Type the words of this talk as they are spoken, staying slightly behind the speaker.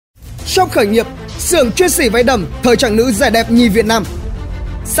Shop khởi nghiệp, xưởng chuyên sỉ váy đầm, thời trang nữ rẻ đẹp nhì Việt Nam.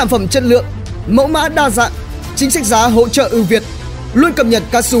 Sản phẩm chất lượng, mẫu mã đa dạng, chính sách giá hỗ trợ ưu việt, luôn cập nhật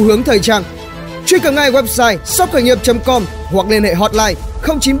các xu hướng thời trang. Truy cập ngay website shopkhởi-nghiệp.com hoặc liên hệ hotline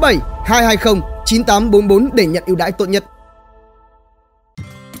 097 220 9844 để nhận ưu đãi tốt nhất.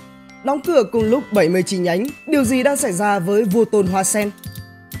 Đóng cửa cùng lúc 70 chi nhánh, điều gì đang xảy ra với vua tôn Hoa Sen?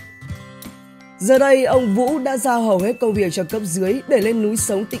 Giờ đây, ông Vũ đã giao hầu hết công việc cho cấp dưới để lên núi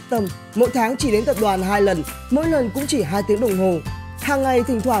sống tĩnh tâm. Mỗi tháng chỉ đến tập đoàn 2 lần, mỗi lần cũng chỉ 2 tiếng đồng hồ. Hàng ngày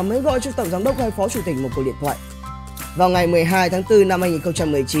thỉnh thoảng mới gọi cho tổng giám đốc hay phó chủ tịch một cuộc điện thoại. Vào ngày 12 tháng 4 năm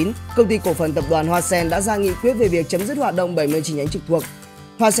 2019, công ty cổ phần Tập đoàn Hoa Sen đã ra nghị quyết về việc chấm dứt hoạt động 70 chi nhánh trực thuộc.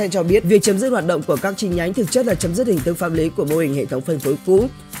 Hoa Sen cho biết việc chấm dứt hoạt động của các chi nhánh thực chất là chấm dứt hình thức pháp lý của mô hình hệ thống phân phối cũ,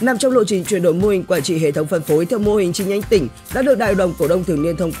 nằm trong lộ trình chuyển đổi mô hình quản trị hệ thống phân phối theo mô hình chi nhánh tỉnh đã được Đại hội đồng cổ đông thường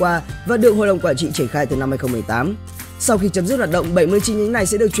niên thông qua và được Hội đồng quản trị triển khai từ năm 2018. Sau khi chấm dứt hoạt động, 70 chi nhánh này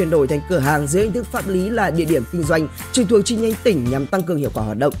sẽ được chuyển đổi thành cửa hàng dưới hình thức pháp lý là địa điểm kinh doanh trực thuộc chi nhánh tỉnh nhằm tăng cường hiệu quả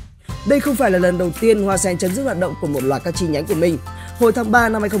hoạt động. Đây không phải là lần đầu tiên Hoa Sen chấm dứt hoạt động của một loạt các chi nhánh của mình. Hồi tháng 3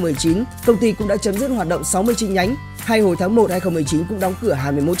 năm 2019, công ty cũng đã chấm dứt hoạt động 60 chi nhánh, hay hồi tháng 1 2019 cũng đóng cửa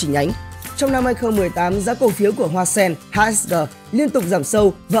 21 chi nhánh. Trong năm 2018, giá cổ phiếu của Hoa Sen (HSG) liên tục giảm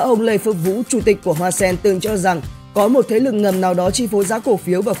sâu và ông Lê Phước Vũ, chủ tịch của Hoa Sen từng cho rằng có một thế lực ngầm nào đó chi phối giá cổ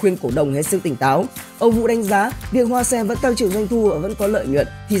phiếu và khuyên cổ đông hết sức tỉnh táo. Ông Vũ đánh giá việc Hoa Sen vẫn tăng trưởng doanh thu và vẫn có lợi nhuận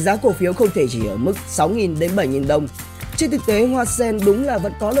thì giá cổ phiếu không thể chỉ ở mức 6.000 đến 7.000 đồng. Trên thực tế, Hoa Sen đúng là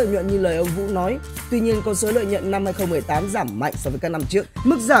vẫn có lợi nhuận như lời ông Vũ nói. Tuy nhiên, con số lợi nhuận năm 2018 giảm mạnh so với các năm trước,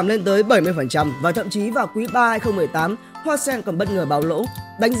 mức giảm lên tới 70% và thậm chí vào quý 3 2018, Hoa Sen còn bất ngờ báo lỗ,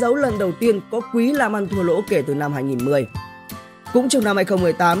 đánh dấu lần đầu tiên có quý làm ăn thua lỗ kể từ năm 2010. Cũng trong năm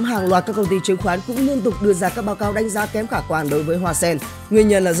 2018, hàng loạt các công ty chứng khoán cũng liên tục đưa ra các báo cáo đánh giá kém khả quan đối với Hoa Sen. Nguyên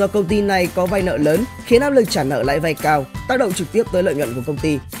nhân là do công ty này có vay nợ lớn, khiến áp lực trả nợ lãi vay cao, tác động trực tiếp tới lợi nhuận của công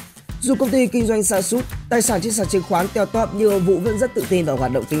ty. Dù công ty kinh doanh sa sút, tài sản trên sàn chứng khoán teo tóp nhưng ông Vũ vẫn rất tự tin vào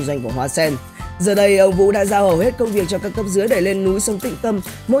hoạt động kinh doanh của Hoa Sen. Giờ đây, ông Vũ đã giao hầu hết công việc cho các cấp dưới để lên núi sống tĩnh tâm,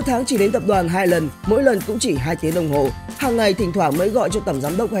 mỗi tháng chỉ đến tập đoàn 2 lần, mỗi lần cũng chỉ 2 tiếng đồng hồ. Hàng ngày thỉnh thoảng mới gọi cho tổng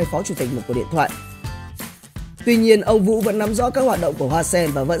giám đốc hay phó chủ tịch một cuộc điện thoại. Tuy nhiên, ông Vũ vẫn nắm rõ các hoạt động của Hoa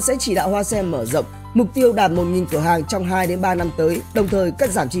Sen và vẫn sẽ chỉ đạo Hoa Sen mở rộng, mục tiêu đạt 1.000 cửa hàng trong 2 đến 3 năm tới, đồng thời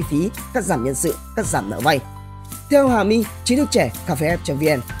cắt giảm chi phí, cắt giảm nhân sự, cắt giảm nợ vay. Theo Hà My, trí thức trẻ,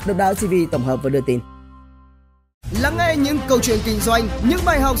 cafef.vn, Độc Đáo TV tổng hợp và đưa tin. Lắng nghe những câu chuyện kinh doanh, những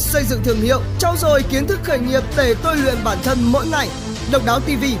bài học xây dựng thương hiệu, trau dồi kiến thức khởi nghiệp để tôi luyện bản thân mỗi ngày. Độc Đáo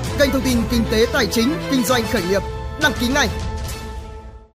TV, kênh thông tin kinh tế tài chính, kinh doanh khởi nghiệp. Đăng ký ngay.